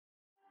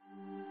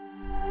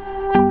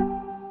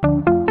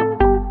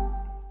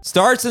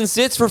Starts and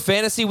sits for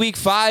Fantasy Week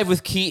 5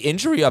 with key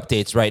injury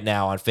updates right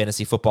now on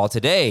Fantasy Football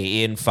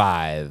Today in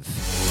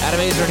 5. Adam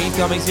Aizer and Heath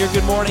Cummings here.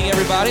 Good morning,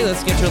 everybody.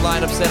 Let's get your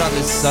lineup set on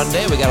this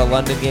Sunday. We got a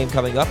London game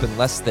coming up in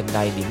less than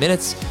 90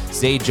 minutes.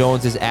 Zay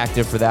Jones is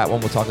active for that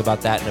one. We'll talk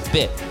about that in a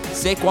bit.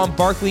 Saquon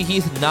Barkley,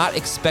 Heath, not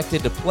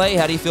expected to play.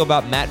 How do you feel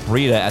about Matt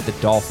Breida at the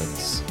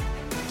Dolphins?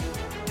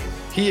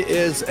 He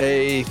is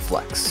a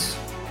flex,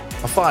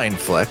 a fine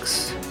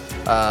flex.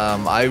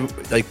 I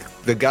like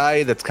the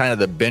guy that's kind of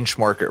the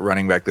benchmark at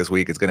running back this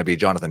week is going to be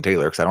Jonathan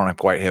Taylor because I don't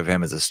quite have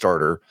him as a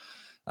starter.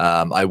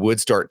 I would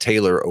start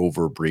Taylor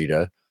over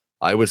Breida.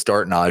 I would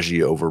start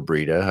Najee over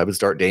Breida. I would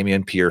start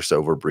Dameon Pierce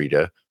over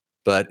Breida.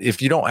 But if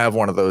you don't have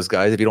one of those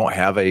guys, if you don't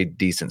have a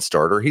decent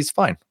starter, he's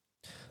fine.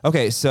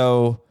 Okay,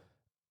 so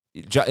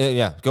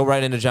go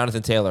right into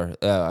Jonathan Taylor.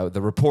 The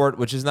report,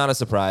 which is not a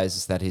surprise,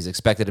 is that he's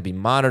expected to be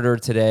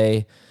monitored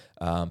today.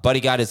 But he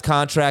got his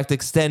contract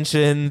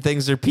extension.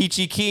 Things are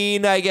peachy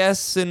keen, I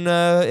guess, in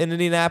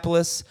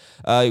Indianapolis.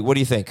 What do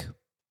you think?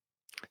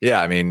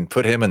 Yeah, I mean,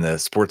 put him in the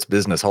Sports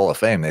Business Hall of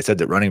Fame. They said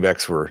that running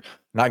backs were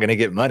not going to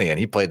get money, and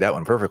he played that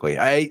one perfectly.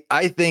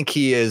 I think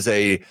he is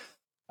a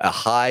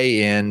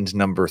high-end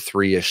number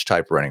 3-ish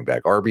type running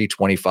back, RB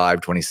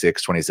 25,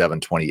 26, 27,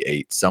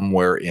 28,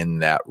 somewhere in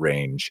that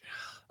range.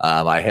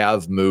 I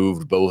have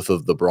moved both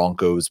of the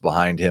Broncos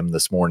behind him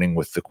this morning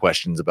with the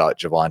questions about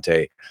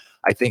Javonte.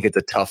 I think it's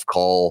a tough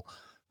call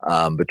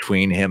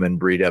between him and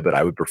Breida, but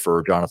I would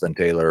prefer Jonathan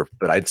Taylor.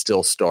 But I'd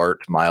still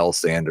start Miles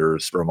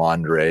Sanders,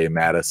 Ramondre,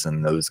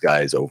 Madison, those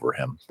guys over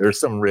him. There's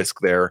some risk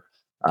there,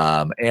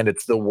 and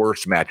it's the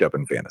worst matchup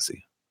in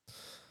fantasy.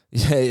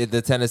 Yeah,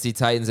 the Tennessee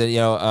Titans,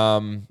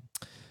 and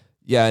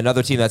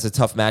another team that's a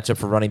tough matchup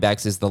for running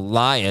backs is the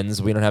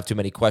Lions. We don't have too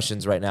many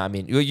questions right now. I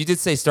mean, you did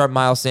say start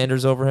Miles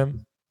Sanders over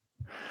him.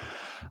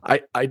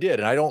 I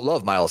did, and I don't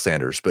love Miles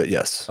Sanders, but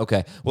yes.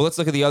 Okay, well, let's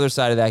look at the other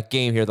side of that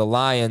game here. The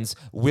Lions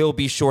will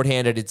be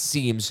shorthanded, it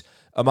seems.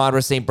 Amon-Ra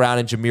St. Brown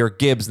and Jahmyr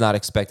Gibbs not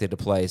expected to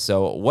play.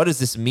 So what does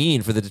this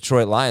mean for the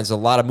Detroit Lions? A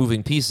lot of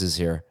moving pieces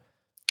here.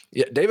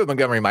 Yeah, David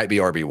Montgomery might be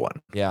RB1.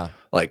 Yeah.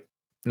 Like,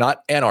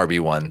 not an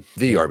RB1,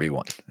 the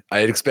RB1.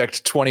 I'd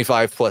expect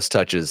 25-plus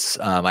touches.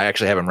 I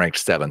actually have him ranked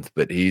 7th,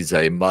 but he's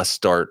a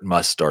must-start.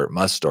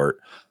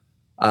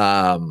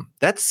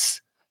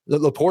 That's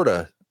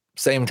Laporta.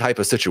 Same type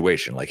of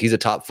situation. Like he's a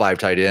top 5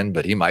 tight end,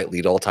 but he might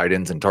lead all tight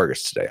ends in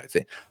targets today. I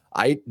think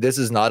this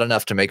is not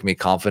enough to make me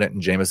confident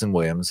in Jameson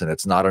Williams, and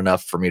it's not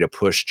enough for me to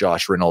push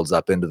Josh Reynolds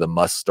up into the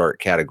must-start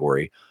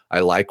category. I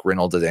like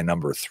Reynolds as a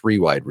number 3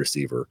 wide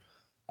receiver.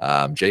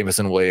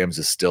 Jameson Williams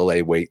is still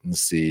a wait and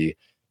see.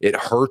 It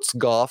hurts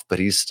Goff, but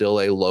he's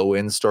still a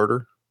low-end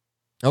starter.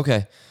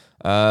 Okay.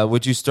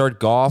 Would you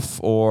start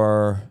Goff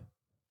or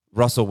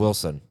Russell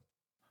Wilson?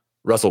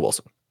 Russell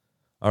Wilson.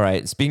 All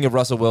right. Speaking of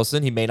Russell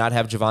Wilson, he may not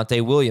have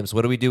Javonte Williams.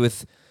 What do we do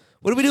with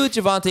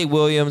Javonte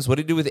Williams? What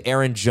do we do with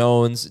Aaron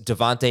Jones,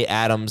 Devontae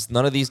Adams?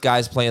 None of these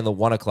guys play in the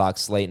 1 o'clock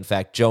slate. In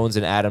fact, Jones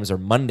and Adams are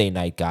Monday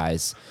night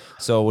guys.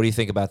 So what do you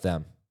think about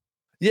them?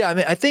 Yeah, I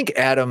mean, I think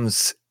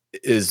Adams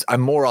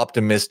I'm more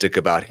optimistic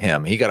about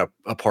him. He got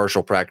a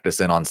partial practice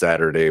in on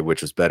Saturday,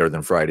 which was better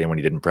than Friday when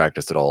he didn't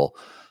practice at all.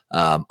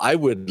 I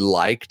would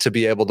like to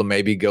be able to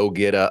maybe go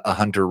get a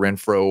Hunter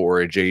Renfrow or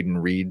a Jaden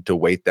Reed to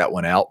wait that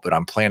one out, but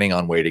I'm planning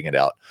on waiting it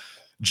out.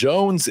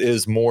 Jones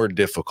is more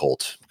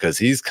difficult because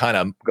he's kind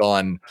of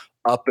gone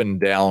up and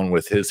down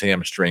with his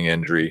hamstring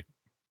injury.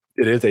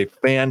 It is a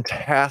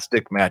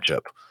fantastic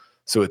matchup,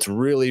 so it's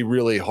really,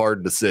 really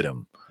hard to sit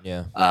him.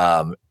 Yeah.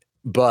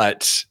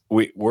 But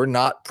we're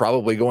not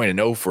probably going to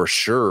know for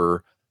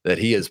sure that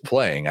he is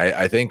playing.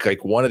 I think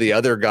like one of the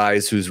other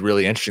guys who's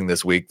really interesting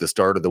this week, the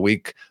start of the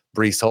week,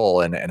 Breece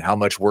Hall, and how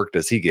much work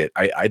does he get?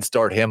 I'd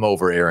start him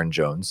over Aaron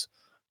Jones.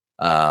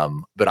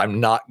 But I'm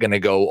not going to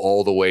go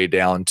all the way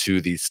down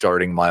to the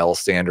starting Miles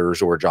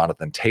Sanders or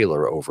Jonathan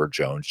Taylor over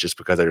Jones, just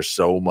because there's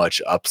so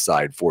much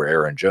upside for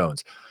Aaron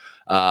Jones.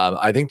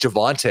 I think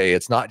Javonte,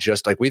 it's not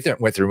just like we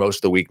went through most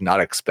of the week not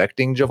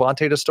expecting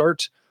Javonte to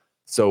start.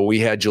 So we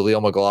had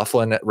Jaleel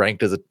McLaughlin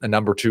ranked as a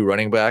number 2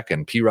 running back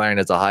and P. Ryan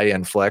as a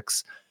high-end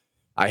flex.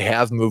 I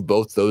have moved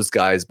both those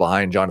guys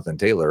behind Jonathan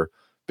Taylor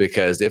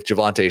because if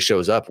Javonte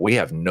shows up, we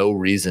have no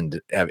reason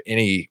to have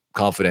any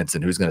confidence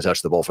in who's going to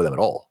touch the ball for them at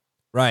all.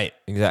 Right.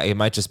 Exactly. It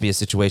might just be a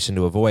situation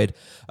to avoid.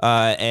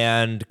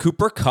 And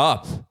Cooper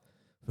Kupp,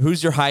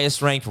 who's your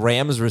highest ranked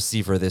Rams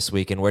receiver this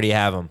week, and where do you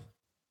have him?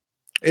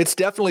 It's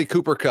definitely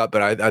Cooper Kupp,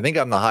 but I think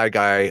I'm the high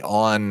guy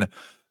on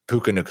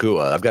Puka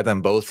Nacua. I've got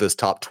them both as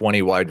top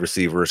 20 wide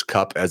receivers,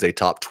 Kupp as a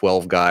top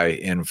 12 guy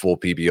in full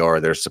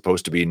PPR. There's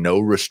supposed to be no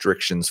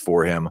restrictions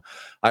for him.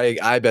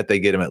 I bet they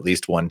get him at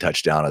least 1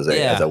 touchdown as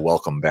a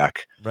welcome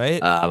back. Right.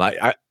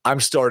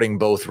 I'm starting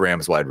both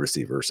Rams wide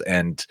receivers,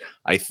 and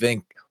I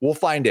think we'll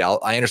find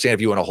out. I understand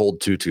if you want to hold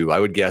Tutu. I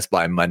would guess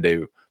by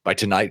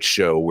tonight's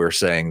show, we're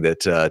saying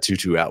that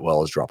Tutu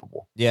Atwell is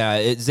droppable.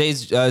 Yeah,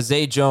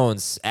 Zay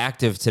Jones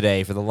active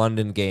today for the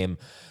London game.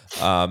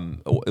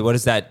 What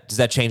is that? Does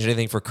that change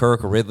anything for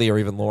Kirk or Ridley or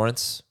even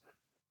Lawrence?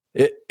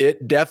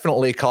 It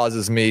definitely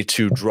causes me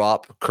to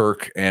drop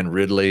Kirk and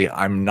Ridley.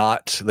 I'm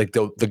not like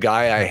the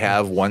guy I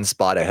have one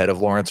spot ahead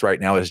of Lawrence right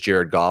now is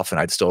Jared Goff, and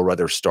I'd still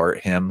rather start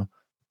him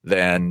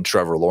than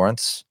Trevor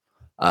Lawrence.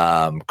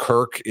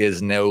 Kirk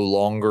is no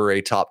longer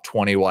a top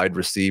 20 wide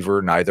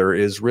receiver. Neither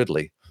is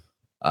Ridley.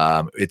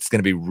 It's going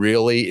to be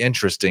really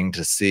interesting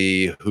to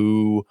see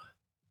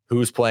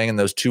who's playing in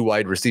those two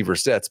wide receiver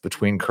sets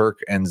between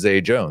Kirk and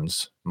Zay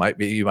Jones.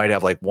 You might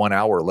have like 1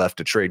 hour left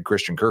to trade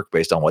Christian Kirk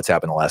based on what's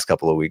happened the last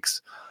couple of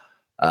weeks.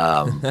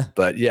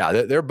 But yeah,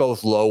 they're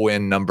both low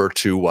end number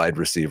 2 wide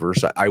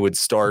receivers. I would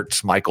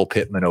start Michael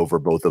Pittman over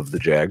both of the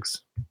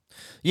Jags.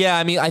 Yeah,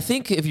 I mean, I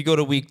think if you go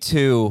to week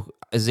 2,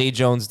 Zay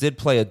Jones did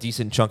play a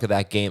decent chunk of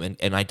that game,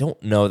 and I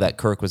don't know that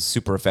Kirk was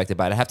super affected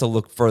by it. I have to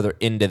look further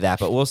into that,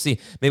 but we'll see.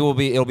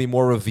 Maybe it'll be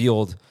more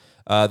revealed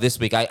this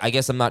week. I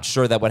guess I'm not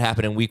sure that what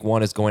happened in week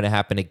 1 is going to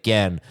happen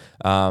again.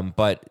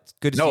 But it's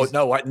good to see.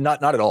 No,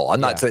 not at all. I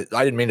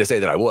didn't mean to say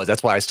that I was.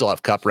 That's why I still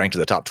have Kupp ranked to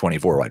the top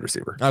 24 wide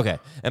receiver. Okay.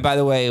 And by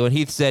the way, when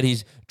Heath said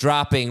he's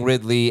dropping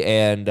Ridley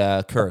and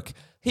Kirk,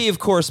 he of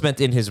course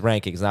meant in his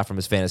rankings, not from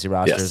his fantasy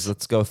rosters. Yes.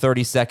 Let's go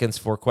 30 seconds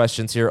for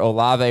questions here.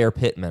 Olave or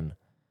Pittman?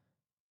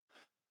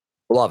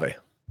 Olave.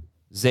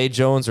 Zay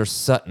Jones or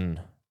Sutton?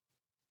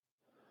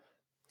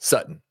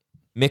 Sutton.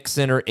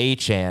 Mixon or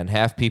Achane,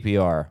 half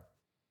PPR?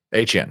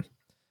 Achane.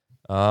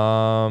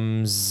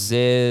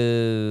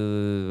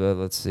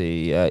 Let's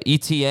see.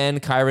 ETN,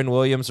 Kyron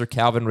Williams, or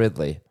Calvin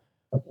Ridley?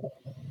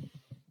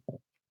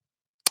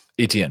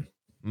 ETN.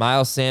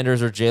 Miles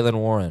Sanders or Jaylen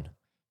Warren?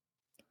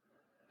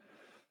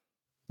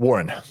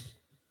 Warren.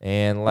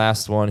 And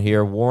last one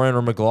here, Warren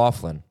or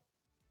McLaughlin?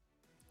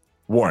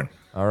 Warren.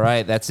 All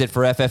right, that's it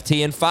for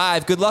FFT in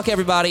 5. Good luck,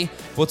 everybody.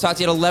 We'll talk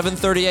to you at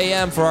 11:30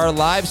 a.m. for our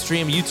live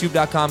stream,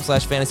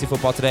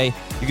 youtube.com/fantasyfootballtoday.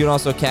 You can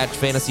also catch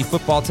Fantasy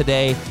Football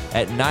Today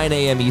at 9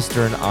 a.m.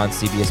 Eastern on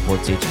CBS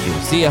Sports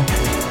HQ. See ya.